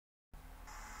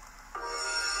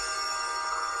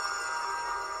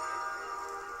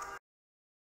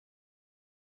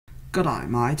G'day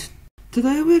mate.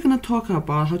 Today we're gonna talk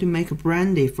about how to make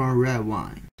brandy from red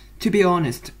wine. To be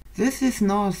honest, this is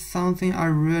not something I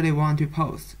really want to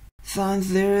post,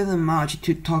 since there isn't much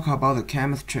to talk about the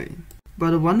chemistry.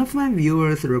 But one of my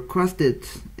viewers requested,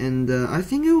 and I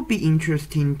think it would be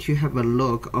interesting to have a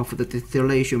look of the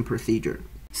distillation procedure.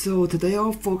 So today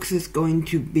our focus is going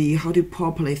to be how to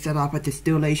properly set up a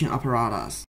distillation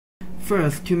apparatus.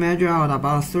 First, to measure out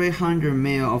about 300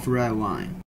 ml of red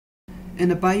wine.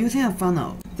 And by using a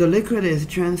funnel, the liquid is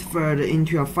transferred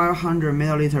into a 500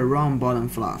 ml round bottom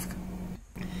flask.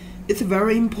 It's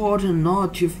very important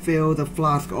not to fill the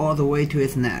flask all the way to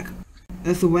its neck,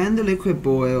 as when the liquid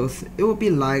boils, it will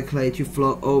be likely to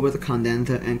flow over the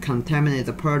condenser and contaminate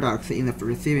the products in the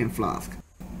receiving flask.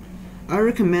 I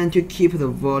recommend to keep the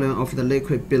volume of the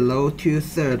liquid below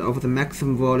 2/3 of the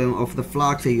maximum volume of the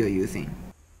flask you're using.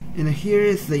 And here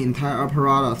is the entire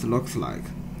apparatus looks like.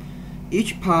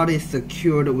 Each part is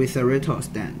secured with a rattle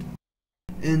stand.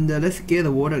 And let's get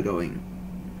the water going.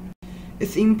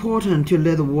 It's important to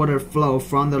let the water flow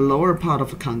from the lower part of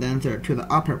the condenser to the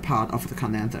upper part of the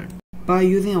condenser. By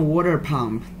using a water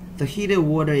pump, the heated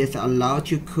water is allowed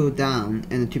to cool down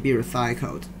and to be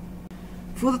recycled.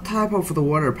 For the type of the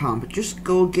water pump, just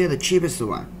go get the cheapest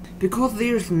one, because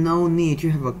there's no need to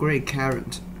have a great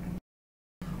current.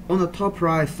 On the top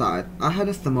right side, I had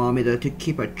a thermometer to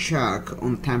keep a check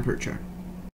on the temperature.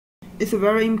 It's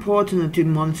very important to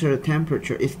monitor the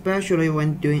temperature, especially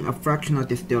when doing a fractional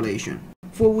distillation,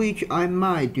 for which I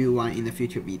might do one in a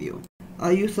future video.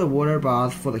 I use a water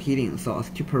bath for the heating source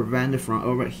to prevent it from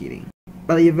overheating.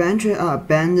 But eventually I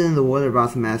abandoned the water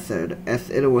bath method as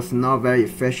it was not very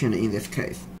efficient in this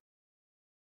case.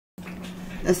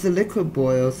 As the liquid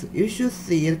boils, you should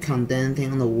see it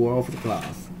condensing on the wall of the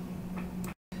glass.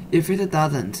 If it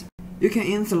doesn't, you can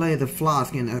insulate the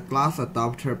flask in a glass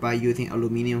adapter by using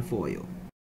aluminum foil.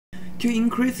 To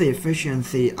increase the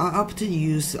efficiency, I opted to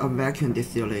use a vacuum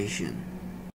distillation.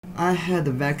 I had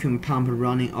the vacuum pump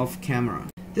running off camera.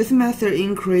 This method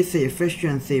increased the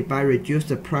efficiency by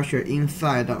reducing the pressure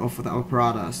inside of the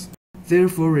apparatus,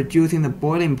 therefore reducing the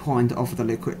boiling point of the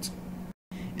liquid.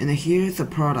 And here is the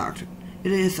product.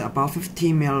 It is about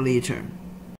 15 ml.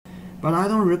 But I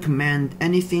don't recommend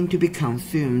anything to be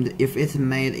consumed if it's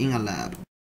made in a lab.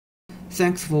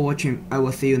 Thanks for watching. I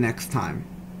will see you next time.